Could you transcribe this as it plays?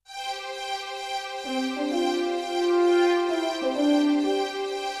Good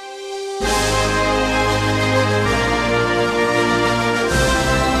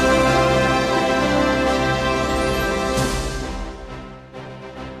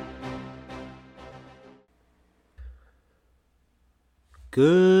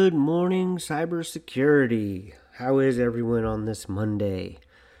morning, cybersecurity. How is everyone on this Monday?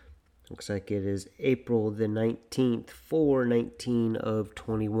 Looks like it is April the 19th, 4/19 of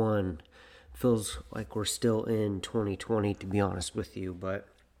 21. Feels like we're still in 2020, to be honest with you, but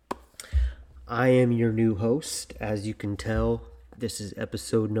I am your new host. As you can tell, this is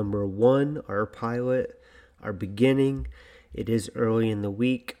episode number 1, our pilot, our beginning. It is early in the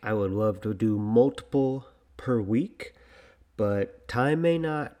week. I would love to do multiple per week, but time may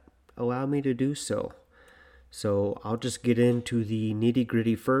not allow me to do so. So I'll just get into the nitty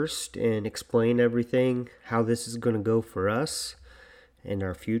gritty first and explain everything, how this is going to go for us and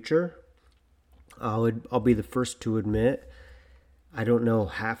our future. I'll be the first to admit I don't know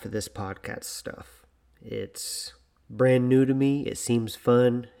half of this podcast stuff. It's brand new to me. It seems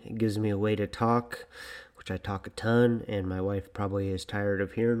fun. It gives me a way to talk, which I talk a ton, and my wife probably is tired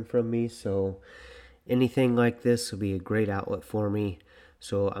of hearing from me. So anything like this will be a great outlet for me.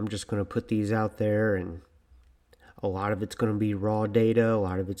 So I'm just going to put these out there, and a lot of it's going to be raw data. A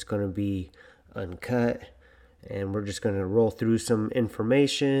lot of it's going to be uncut, and we're just going to roll through some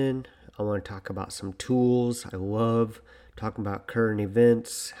information. I want to talk about some tools. I love talking about current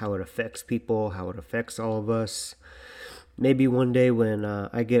events, how it affects people, how it affects all of us. Maybe one day when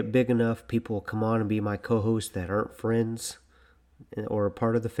I get big enough, people will come on and be my co-hosts that aren't friends or a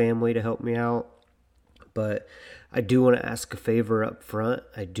part of the family to help me out. But I do want to ask a favor up front.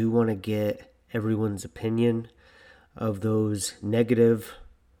 I do want to get everyone's opinion of those negative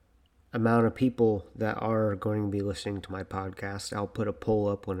amount of people that are going to be listening to my podcast. I'll put a poll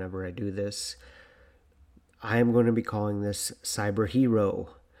up whenever I do this. I am going to be calling this Cyber Hero.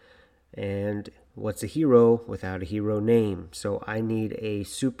 And what's a hero without a hero name? So I need a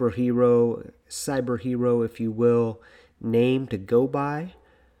superhero, cyber hero, if you will, name to go by.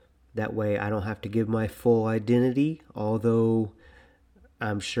 That way I don't have to give my full identity, although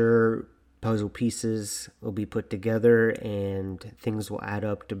I'm sure puzzle pieces will be put together and things will add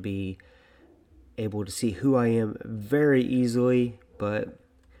up to be able to see who I am very easily. But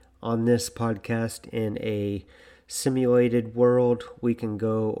on this podcast, in a simulated world, we can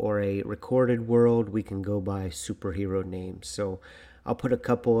go, or a recorded world, we can go by superhero names. So I'll put a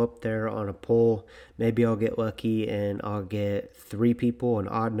couple up there on a poll. Maybe I'll get lucky and I'll get 3 people, an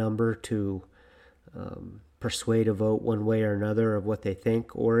odd number, to persuade a vote one way or another of what they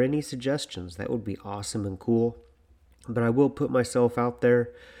think, or any suggestions. That would be awesome and cool. But I will put myself out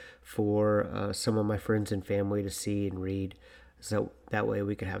there for some of my friends and family to see and read, so that way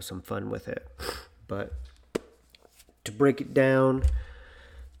we could have some fun with it. But to break it down,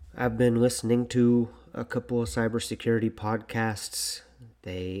 I've been listening to a couple of cybersecurity podcasts.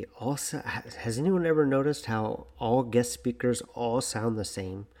 They all has anyone ever noticed how all guest speakers all sound the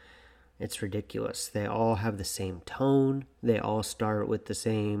same? It's ridiculous. They all have the same tone. They all start with the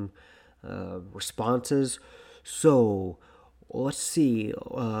same responses. So let's see,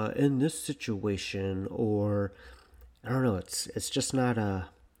 in this situation, or I don't know. It's just not a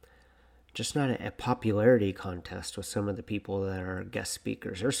popularity contest with some of the people that are guest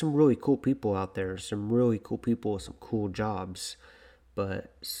speakers. There's some really cool people out there. Some really cool people with some cool jobs.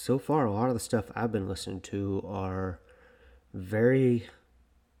 But so far, a lot of the stuff I've been listening to are very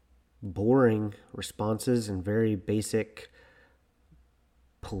boring responses and very basic,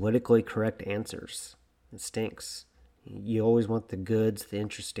 politically correct answers. It stinks. You always want the goods, the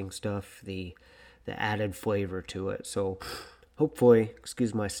interesting stuff, the added flavor to it. So hopefully,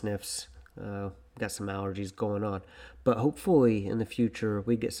 excuse my sniffs, got some allergies going on, but hopefully in the future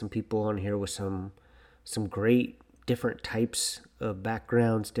we get some people on here with some great different types of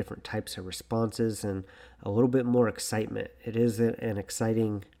backgrounds, different types of responses, and a little bit more excitement. It is an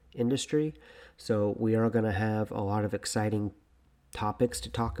exciting industry, so we are going to have a lot of exciting topics to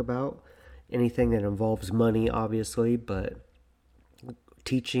talk about. Anything that involves money, obviously, but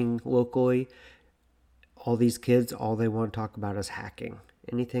teaching locally, all these kids, all they want to talk about is hacking.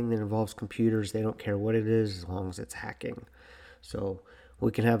 Anything that involves computers, they don't care what it is as long as it's hacking. So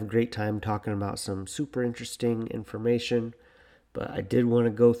we can have a great time talking about some super interesting information. But I did want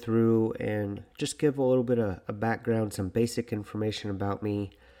to go through and just give a little bit of a background, some basic information about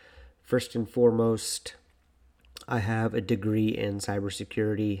me. First and foremost, I have a degree in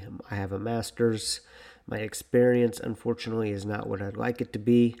cybersecurity. I have a master's. My experience, unfortunately, is not what I'd like it to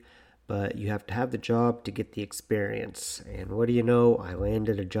be, but you have to have the job to get the experience. And what do you know? I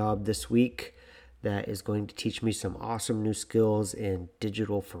landed a job this week that is going to teach me some awesome new skills in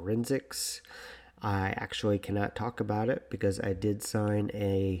digital forensics. I actually cannot talk about it because I did sign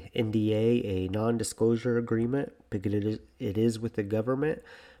a NDA, a non-disclosure agreement, because it is with the government,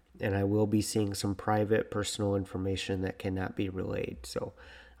 and I will be seeing some private personal information that cannot be relayed. So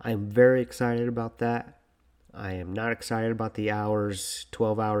I'm very excited about that. I am not excited about the hours,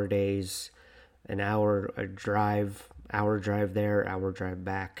 12-hour days, hour drive there, hour drive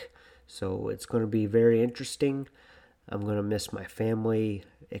back. So it's going to be very interesting. I'm going to miss my family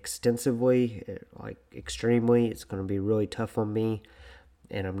extensively, like extremely. It's going to be really tough on me.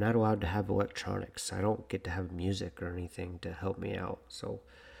 And I'm not allowed to have electronics. I don't get to have music or anything to help me out. So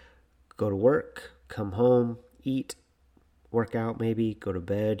go to work, come home, eat, work out maybe, go to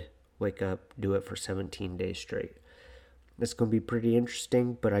bed, wake up, do it for 17 days straight. It's going to be pretty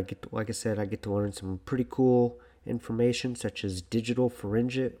interesting, but I get to learn some pretty cool information such as digital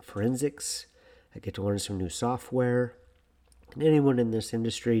forensics. I get to learn some new software. And anyone in this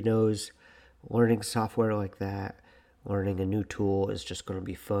industry knows learning software like that, learning a new tool is just going to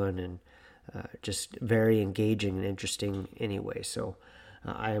be fun and just very engaging and interesting anyway. So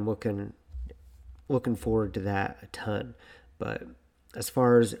I am looking forward to that a ton. But as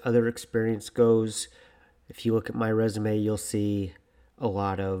far as other experience goes, if you look at my resume, you'll see a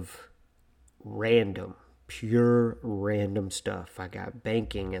lot of pure random stuff. I got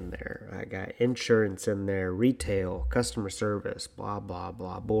banking in there. I got insurance in there, retail, customer service, blah, blah,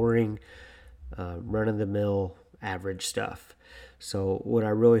 blah. Boring, run-of-the-mill, average stuff. So what I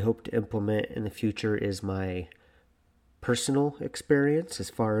really hope to implement in the future is my personal experience as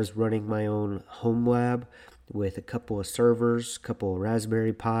far as running my own home lab with a couple of servers, a couple of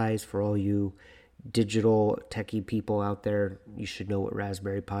Raspberry Pis. For all you digital techie people out there, you should know what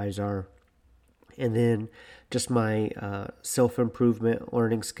Raspberry Pis are. And then just my self-improvement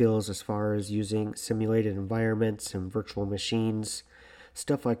learning skills as far as using simulated environments and virtual machines,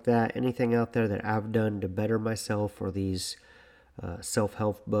 stuff like that. Anything out there that I've done to better myself, or these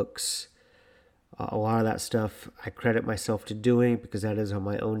self-help books. A lot of that stuff I credit myself to doing because that is on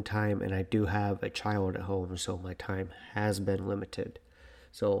my own time, and I do have a child at home, so my time has been limited.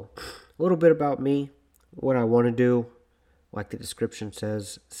 So a little bit about me, what I want to do. Like the description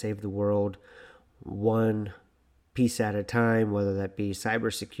says, save the world one piece at a time, whether that be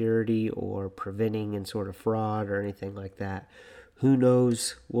cybersecurity or preventing any sort of fraud or anything like that. Who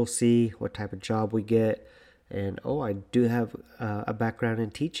knows? We'll see what type of job we get. And I do have a background in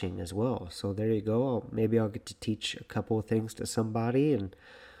teaching as well. So there you go. Maybe I'll get to teach a couple of things to somebody and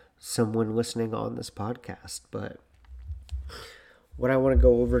someone listening on this podcast. But what I want to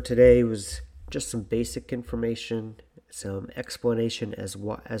go over today was just some basic information, some explanation as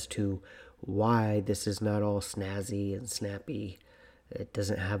to why this is not all snazzy and snappy. It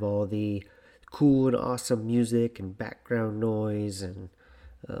doesn't have all the cool and awesome music and background noise and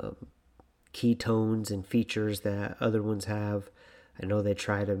key tones and features that other ones have. I know they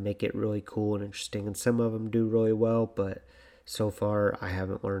try to make it really cool and interesting, and some of them do really well, but so far I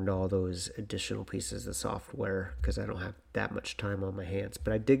haven't learned all those additional pieces of software because I don't have that much time on my hands.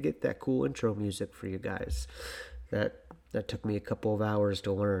 But I did get that cool intro music for you guys. That took me a couple of hours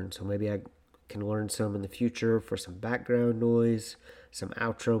to learn, so maybe I can learn some in the future for some background noise, some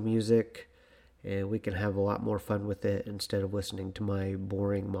outro music, and we can have a lot more fun with it instead of listening to my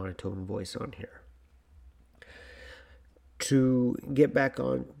boring monotone voice on here. To get back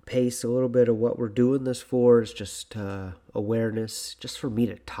on pace, a little bit of what we're doing this for is just awareness, just for me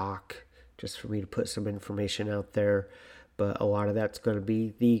to talk, just for me to put some information out there. But a lot of that's going to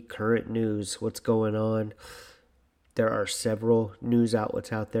be the current news, what's going on. There are several news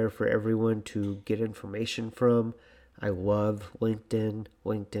outlets out there for everyone to get information from. I love LinkedIn.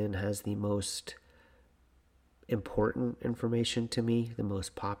 LinkedIn has the most important information to me, the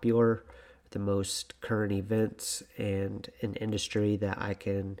most popular, the most current events, and an industry that I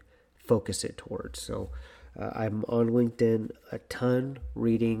can focus it towards. So I'm on LinkedIn a ton,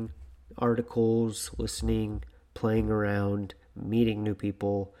 reading articles, listening, playing around, meeting new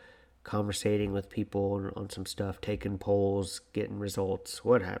people, conversating with people on some stuff, taking polls, getting results,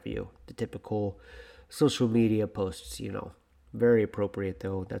 what have you. The typical social media posts, Very appropriate,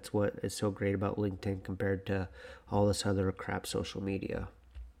 though. That's what is so great about LinkedIn compared to all this other crap social media.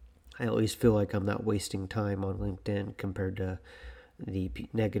 I always feel like I'm not wasting time on LinkedIn compared to the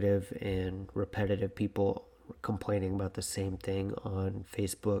negative and repetitive people complaining about the same thing on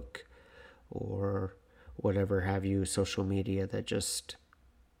Facebook or whatever have you, social media that just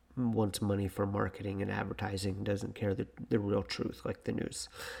wants money for marketing and advertising, doesn't care the real truth like the news.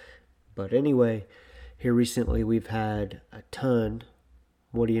 But anyway, here recently we've had a ton,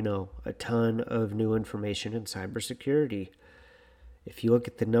 what do you know? A ton of new information in cybersecurity. If you look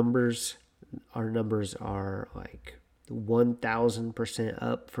at the numbers, our numbers are like 1,000%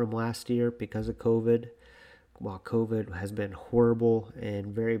 up from last year because of COVID. While COVID has been horrible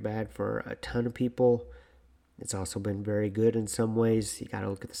and very bad for a ton of people, it's also been very good in some ways. You got to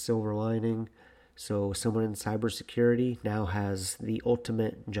look at the silver lining. So someone in cybersecurity now has the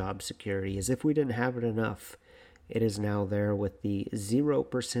ultimate job security. As if we didn't have it enough, it is now there with the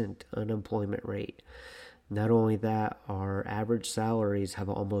 0% unemployment rate. Not only that, our average salaries have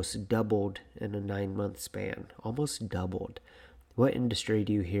almost doubled in a 9-month span. Almost doubled. What industry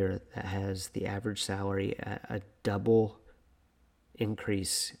do you hear that has the average salary at a double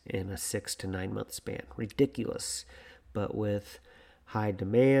increase in a 6 to 9 month span? Ridiculous. But with high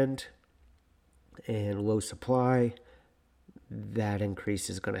demand and low supply, that increase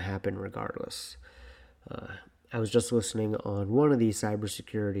is going to happen regardless. I was just listening on one of these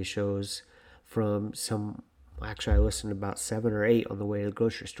cybersecurity shows from actually I listened to about 7 or 8 on the way to the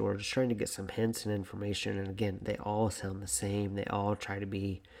grocery store, just trying to get some hints and information. And again, they all sound the same. They all try to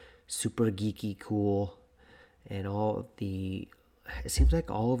be super geeky cool, and it seems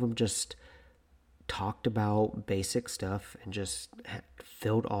like all of them just talked about basic stuff and just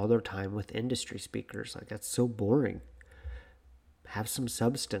filled all their time with industry speakers. Like, that's so boring. Have some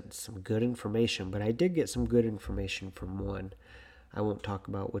substance, some good information. But I did get some good information from one. I won't talk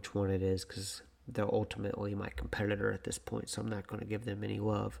about which one it is because they're ultimately my competitor at this point, so I'm not going to give them any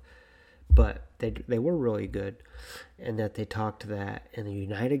love. But they were really good, and that they talked that in the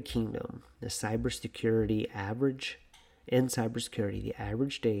United Kingdom, the cybersecurity average the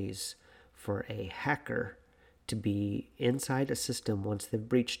average days for a hacker to be inside a system once they've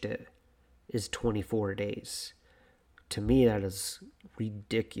breached it is 24 days. To me, that is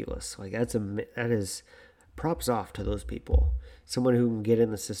ridiculous. Like, that is props off to those people. Someone who can get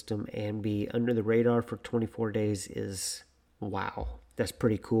in the system and be under the radar for 24 days is, wow, that's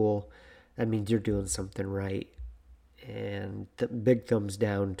pretty cool. That means you're doing something right. And big thumbs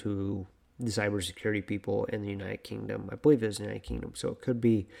down to the cybersecurity people in the United Kingdom. I believe it was the United Kingdom, so it could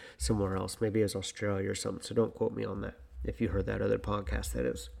be somewhere else. Maybe it was Australia or something, so don't quote me on that if you heard that other podcast, that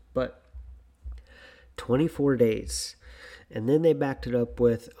is. But 24 days. And then they backed it up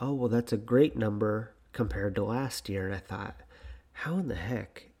with, oh, well, that's a great number compared to last year. And I thought, how in the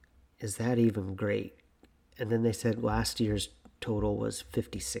heck is that even great? And then they said last year's total was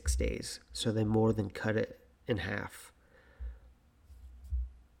 56 days. So they more than cut it in half.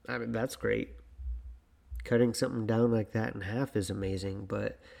 I mean, that's great. Cutting something down like that in half is amazing,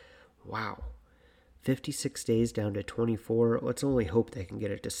 but wow. 56 days down to 24. Let's only hope they can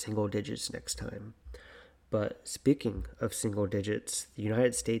get it to single digits next time. But speaking of single digits, the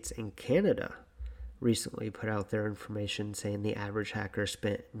United States and Canada recently put out their information saying the average hacker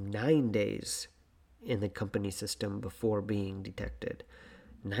spent 9 days in the company system before being detected.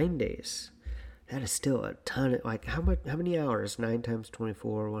 9 days. That is still a ton. Like, how many hours? 9 times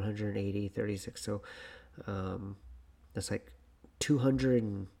 24, 180, 36. So that's like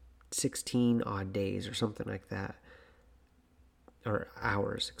 216 odd days or something like that. Or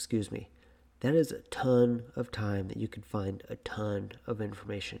hours, excuse me. That is a ton of time that you could find a ton of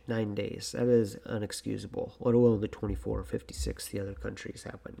information. 9 days. That is unexcusable, let alone the 24 or 56 the other countries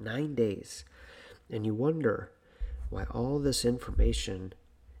have. But 9 days. And you wonder why all this information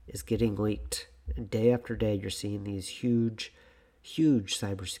is getting leaked. And day after day, you're seeing these huge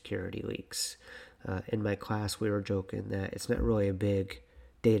cybersecurity leaks. In my class, we were joking that it's not really a big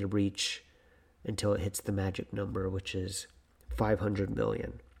data breach until it hits the magic number, which is 500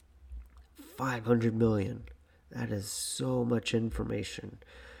 million. 500 million. That is so much information.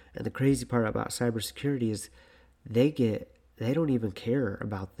 And the crazy part about cybersecurity is they don't even care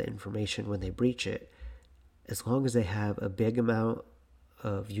about the information when they breach it. As long as they have a big amount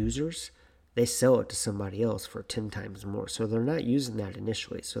of users, they sell it to somebody else for 10 times more. So they're not using that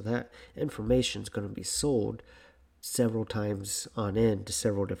initially. So that information is going to be sold several times on end to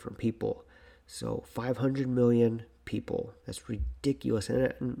several different people. So 500 million people. That's ridiculous.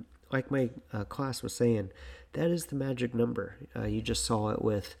 And like my class was saying, that is the magic number. You just saw it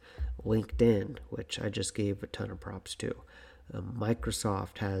with LinkedIn, which I just gave a ton of props to.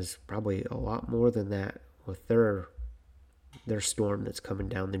 Microsoft has probably a lot more than that with their storm that's coming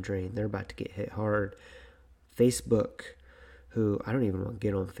down the drain. They're about to get hit hard. Facebook, who I don't even want to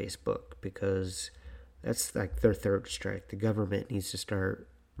get on Facebook because that's like their third strike. The government needs to start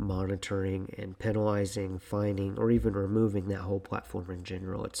monitoring and penalizing, fining, or even removing that whole platform in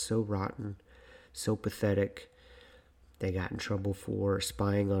general. It's so rotten, so pathetic. They got in trouble for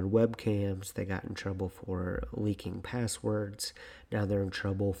spying on webcams. They got in trouble for leaking passwords. Now they're in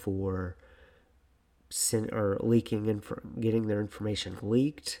trouble for getting their information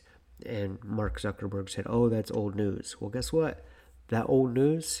leaked. And Mark Zuckerberg said, "Oh, that's old news." Well, guess what? That old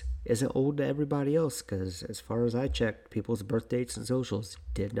news isn't old to everybody else, because as far as I checked, people's birth dates and socials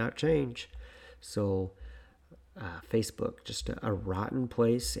did not change. So Facebook, just a rotten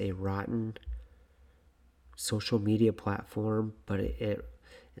place, a rotten social media platform, but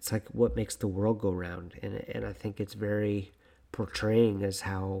it's like what makes the world go round, and I think it's very portraying as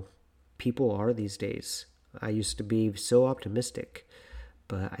how people are these days. I used to be so optimistic,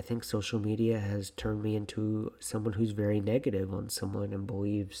 but I think social media has turned me into someone who's very negative on someone and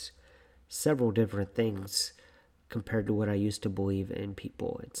believes several different things compared to what I used to believe in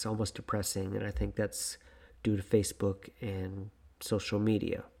people. It's almost depressing, and I think that's due to Facebook and social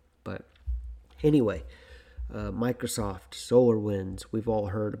media. But anyway, Microsoft, SolarWinds, we've all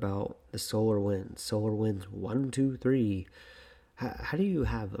heard about the SolarWinds 1, 2, 3. How do you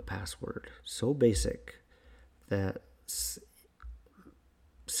have a password so basic that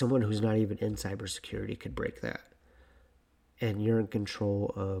someone who's not even in cybersecurity could break that? And you're in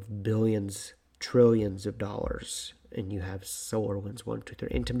control of billions, trillions of dollars, and you have SolarWinds 1, 2, 3.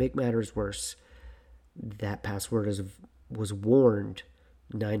 And to make matters worse, that password was warned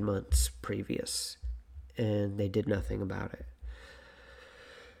 9 months previous, and they did nothing about it.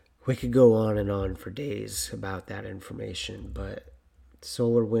 We could go on and on for days about that information, but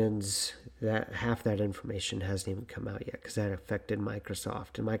SolarWinds, that half that information hasn't even come out yet, because that affected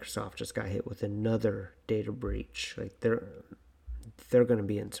Microsoft, and Microsoft just got hit with another data breach. Like they're going to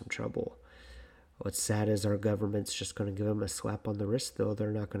be in some trouble. What's sad is our government's just going to give them a slap on the wrist, though.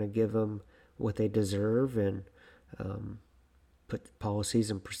 They're not going to give them what they deserve and put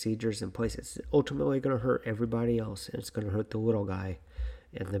policies and procedures in place. It's ultimately going to hurt everybody else, and it's going to hurt the little guy.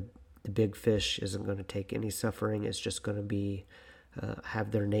 And the big fish isn't going to take any suffering. It's just going to be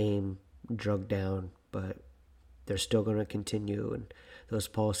have their name drugged down, but they're still going to continue. And those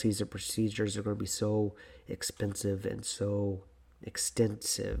policies and procedures are going to be so expensive and so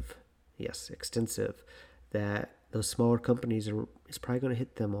extensive, that those smaller companies it's probably going to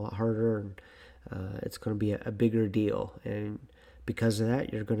hit them a lot harder, and it's going to be a bigger deal. And because of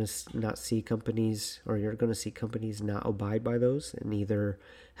that, you're going to not see companies, or you're going to see companies not abide by those and either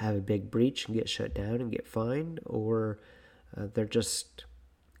have a big breach and get shut down and get fined, or they're just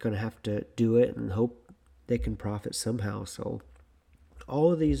going to have to do it and hope they can profit somehow. So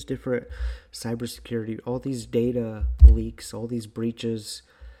all of these different cybersecurity, all these data leaks, all these breaches,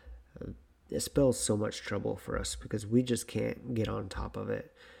 it spells so much trouble for us because we just can't get on top of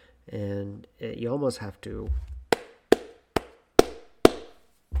it. And you almost have to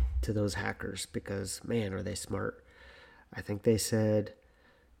those hackers, because man, are they smart. I think they said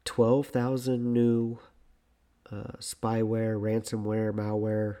 12,000 new spyware, ransomware,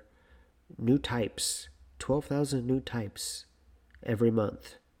 malware, new types, 12,000 new types every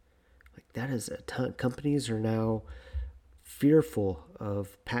month. Like, that is a ton. Companies are now fearful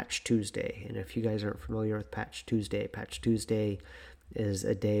of Patch Tuesday. And if you guys aren't familiar with Patch Tuesday is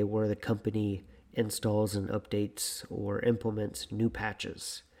a day where the company installs and updates or implements new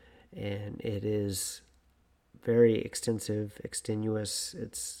patches. And it is very extensive, extenuous.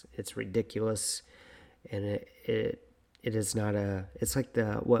 It's ridiculous, and it is not it's like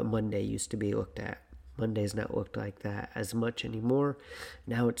what Monday used to be looked at. Monday's not looked like that as much anymore.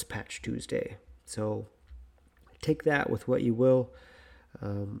 Now it's Patch Tuesday. So take that with what you will.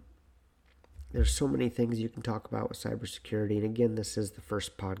 There's so many things you can talk about with cybersecurity, and again, this is the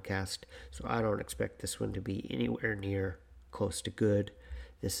first podcast, so I don't expect this one to be anywhere near close to good.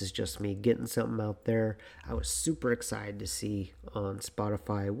 This is just me getting something out there. I was super excited to see on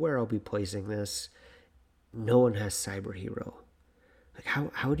Spotify where I'll be placing this. No one has Cyber Hero.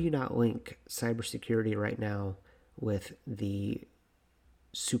 Like, how do you not link cybersecurity right now with the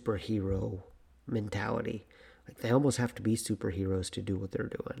superhero mentality? Like, they almost have to be superheroes to do what they're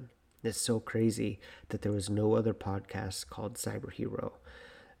doing. It's so crazy that there was no other podcast called Cyber Hero.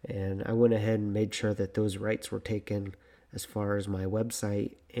 And I went ahead and made sure that those rights were taken as far as my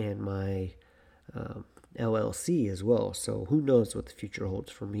website and my LLC as well. So who knows what the future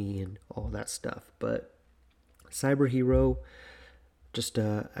holds for me and all that stuff. But Cyber Hero, just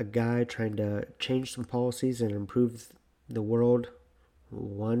a guy trying to change some policies and improve the world.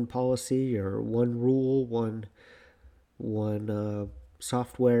 One policy or one rule, one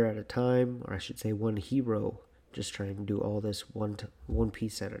software at a time, or I should say one hero, just trying to do all this one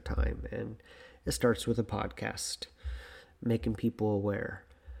piece at a time. And it starts with a podcast, making people aware.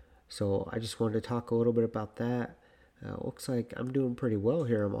 So I just wanted to talk a little bit about that. Looks like I'm doing pretty well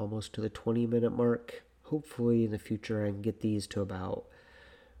here. I'm almost to the 20-minute mark. Hopefully in the future I can get these to about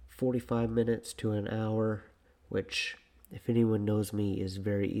 45 minutes to an hour, which, if anyone knows me, is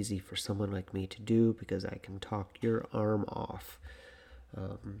very easy for someone like me to do because I can talk your arm off.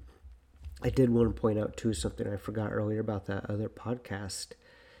 I did want to point out too something I forgot earlier about that other podcast,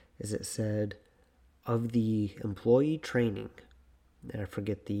 is it said of the employee training, and I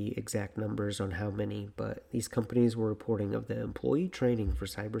forget the exact numbers on how many, but these companies were reporting of the employee training for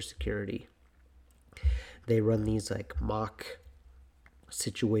cybersecurity. They run these like mock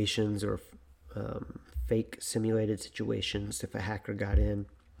situations or fake simulated situations if a hacker got in.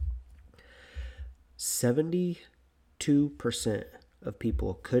 72% of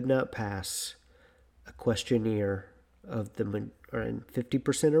people could not pass a questionnaire of the, or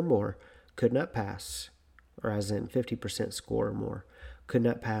 50% or more could not pass, or as in 50% score or more, could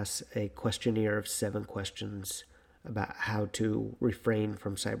not pass a questionnaire of 7 questions about how to refrain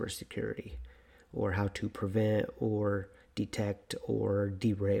from cybersecurity, or how to prevent or detect or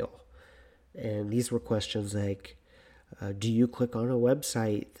derail. And these were questions like, do you click on a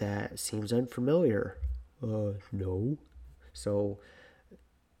website that seems unfamiliar? No. So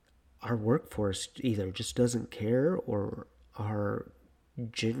our workforce either just doesn't care, or our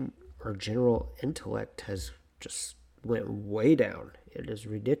general intellect has just went way down. It is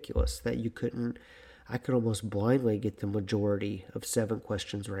ridiculous that I could almost blindly get the majority of 7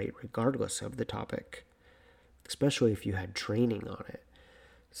 questions right, regardless of the topic, especially if you had training on it.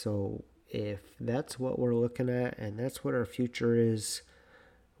 So if that's what we're looking at and that's what our future is,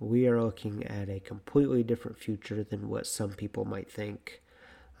 we are looking at a completely different future than what some people might think.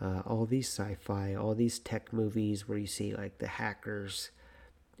 All these sci-fi, all these tech movies where you see like the hackers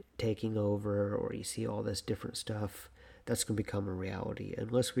taking over, or you see all this different stuff, that's going to become a reality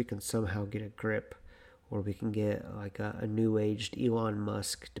unless we can somehow get a grip, or we can get like a new aged Elon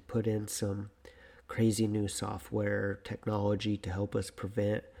Musk to put in some crazy new software technology to help us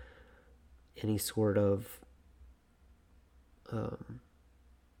prevent any sort of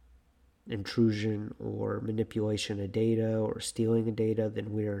intrusion or manipulation of data or stealing of data,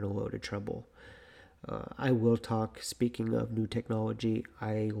 then we're in a load of trouble. I will talk, speaking of new technology,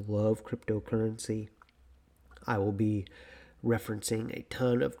 I love cryptocurrency. I will be referencing a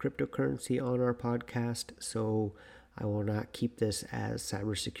ton of cryptocurrency on our podcast, so I will not keep this as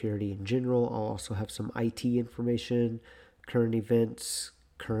cybersecurity in general. I'll also have some IT information, current events,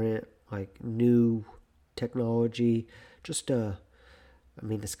 current like new technology. The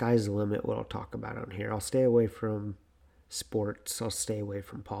sky's the limit what I'll talk about on here. I'll stay away from sports. I'll stay away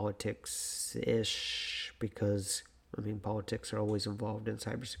from politics-ish because, politics are always involved in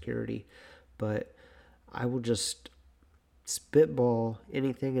cybersecurity. But I will just spitball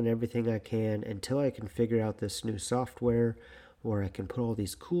anything and everything I can until I can figure out this new software where I can put all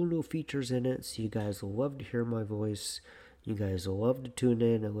these cool new features in it, so you guys will love to hear my voice. You guys will love to tune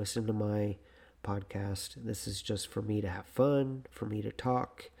in and listen to my podcast. This is just for me to have fun, for me to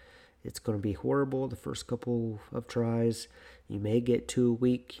talk. It's going to be horrible the first couple of tries. You may get 2 a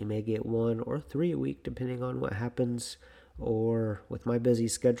week, you may get 1 or 3 a week, depending on what happens. Or with my busy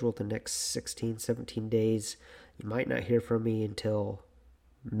schedule the next 16, 17 days, you might not hear from me until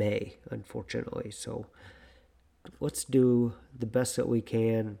May, unfortunately. So let's do the best that we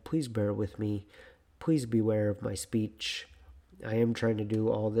can. Please bear with me. Please beware of my speech. I am trying to do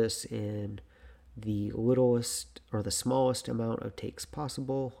all this in the littlest or the smallest amount of takes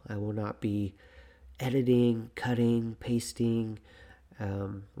possible. I will not be editing, cutting, pasting,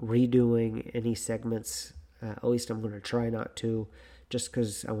 redoing any segments. At least I'm going to try not to, just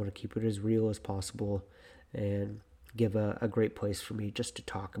because I want to keep it as real as possible and give a great place for me just to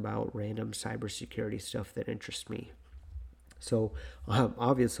talk about random cybersecurity stuff that interests me. So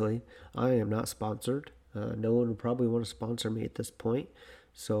obviously, I am not sponsored. No one would probably want to sponsor me at this point.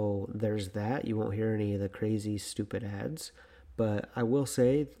 So there's that. You won't hear any of the crazy, stupid ads. But I will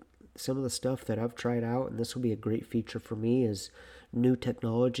say some of the stuff that I've tried out, and this will be a great feature for me, is new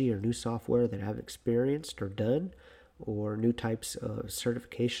technology or new software that I've experienced or done, or new types of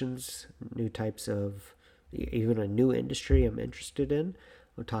certifications, new types of even a new industry I'm interested in.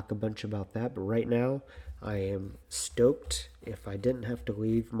 We'll talk a bunch about that. But right now, I am stoked. If I didn't have to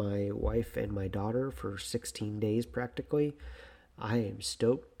leave my wife and my daughter for 16 days practically, I am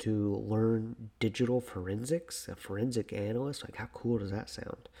stoked to learn digital forensics, a forensic analyst. Like, how cool does that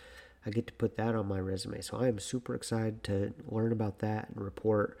sound? I get to put that on my resume. So I am super excited to learn about that and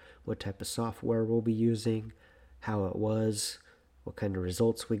report what type of software we'll be using, how it was, what kind of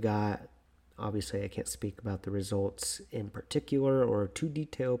results we got. Obviously, I can't speak about the results in particular or too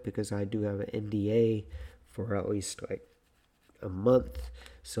detailed because I do have an NDA for at least like a month.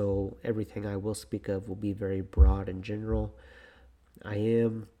 So everything I will speak of will be very broad and general. I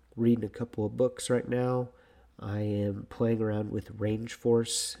am reading a couple of books right now. I am playing around with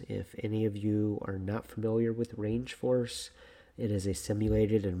Rangeforce. If any of you are not familiar with Rangeforce, it is a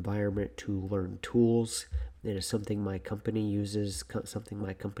simulated environment to learn tools. It is something my company uses, something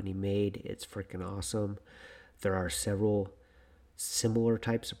my company made. It's freaking awesome. There are several similar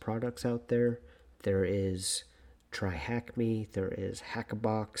types of products out there. There is TryHackMe, there is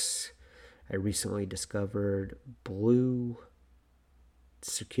Hackabox. I recently discovered Blue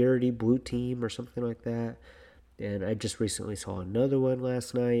Team or something like that. And I just recently saw another one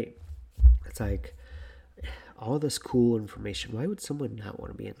last night. It's like all this cool information. Why would someone not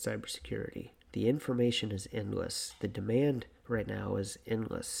want to be in cybersecurity? The information is endless. The demand right now is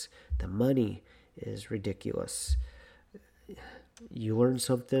endless. The money is ridiculous. You learn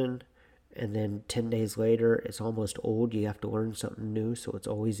something, and then 10 days later, it's almost old. You have to learn something new, so it's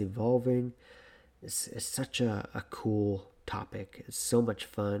always evolving. It's such a cool topic. It's so much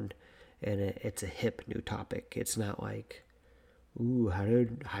fun, and it's a hip new topic. It's not like, ooh, how to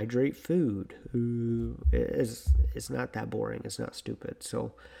hydrate food. Ooh, it's not that boring. It's not stupid.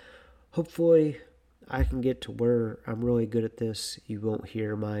 So hopefully I can get to where I'm really good at this. You won't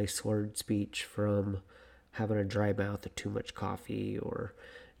hear my slurred speech from having a dry mouth or too much coffee, or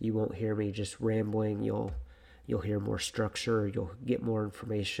you won't hear me just rambling. You'll hear more structure. You'll get more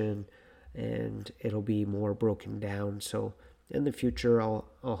information, and it'll be more broken down. So in the future, I'll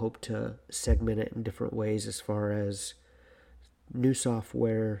hope to segment it in different ways as far as new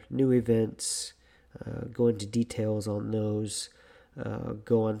software, new events, go into details on those,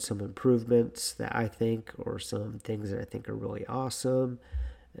 go on some improvements that I think, or some things that I think are really awesome,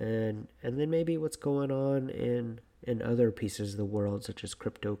 and then maybe what's going on in other pieces of the world, such as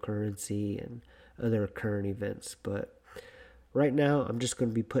cryptocurrency and other current events. But right now, I'm just going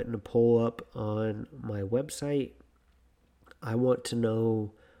to be putting a poll up on my website. I want to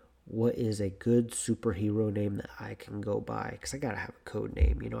know what is a good superhero name that I can go by, because I gotta have a code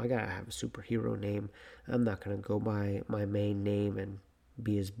name. I gotta have a superhero name. I'm not gonna go by my main name and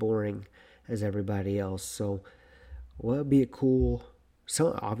be as boring as everybody else. So what would be a cool,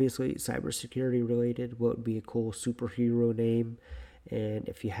 so obviously cybersecurity related, what would be a cool superhero name? And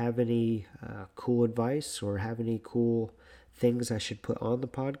if you have any cool advice or have any cool things I should put on the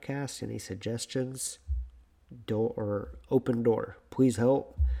podcast, any suggestions, open door, please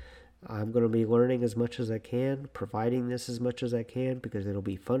help. I'm going to be learning as much as I can, providing this as much as I can, because it'll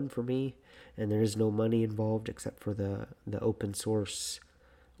be fun for me, and there is no money involved except for the open source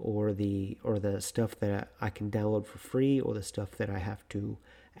or the stuff that I can download for free, or the stuff that I have to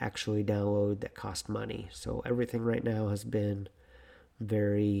actually download that cost money. So everything right now has been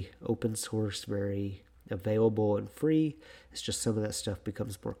very open source, very available and free. It's just some of that stuff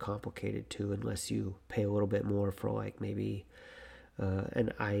becomes more complicated too, unless you pay a little bit more for like maybe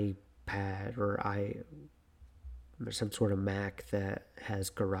an iPad or some sort of Mac that has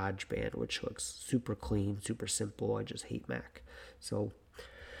GarageBand, which looks super clean, super simple. I just hate Mac. So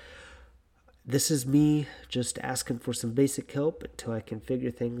this is me just asking for some basic help until I can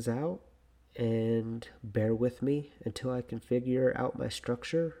figure things out, and bear with me until I can figure out my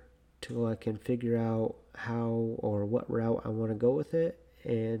structure, till I can figure out how or what route I want to go with it.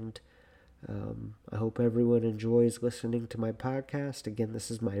 And I hope everyone enjoys listening to my podcast. Again,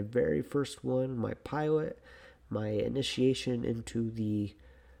 this is my very first one, my pilot, my initiation into the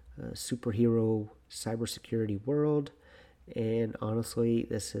superhero cybersecurity world. And honestly,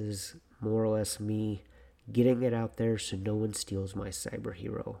 this is more or less me getting it out there so no one steals my cyber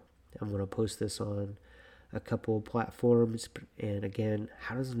hero. I'm going to post this on a couple of platforms. And again,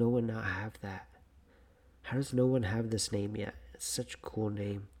 how does no one not have that? How does no one have this name yet? It's such a cool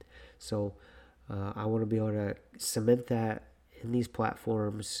name. So I want to be able to cement that in these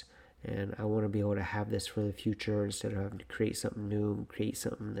platforms, and I want to be able to have this for the future instead of having to create something new, create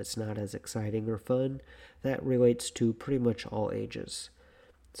something that's not as exciting or fun, that relates to pretty much all ages.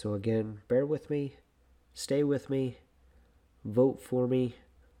 So again, bear with me, stay with me, vote for me,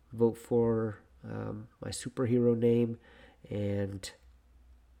 vote for my superhero name, and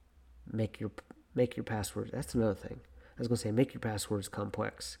make your passwords. That's another thing. I was going to say, make your passwords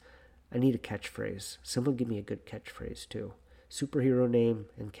complex. I need a catchphrase. Someone give me a good catchphrase too. Superhero name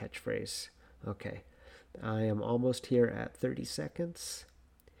and catchphrase. Okay. I am almost here at 30 seconds.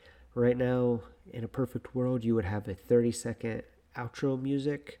 Right now, in a perfect world, you would have a 30-second outro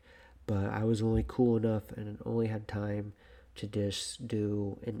music, but I was only cool enough and only had time to just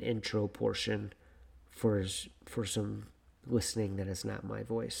do an intro portion for some listening that is not my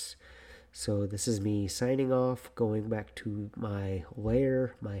voice. So this is me signing off, going back to my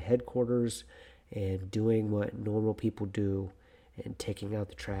lair, my headquarters, and doing what normal people do, and taking out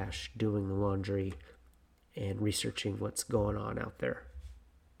the trash, doing the laundry, and researching what's going on out there.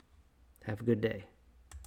 Have a good day.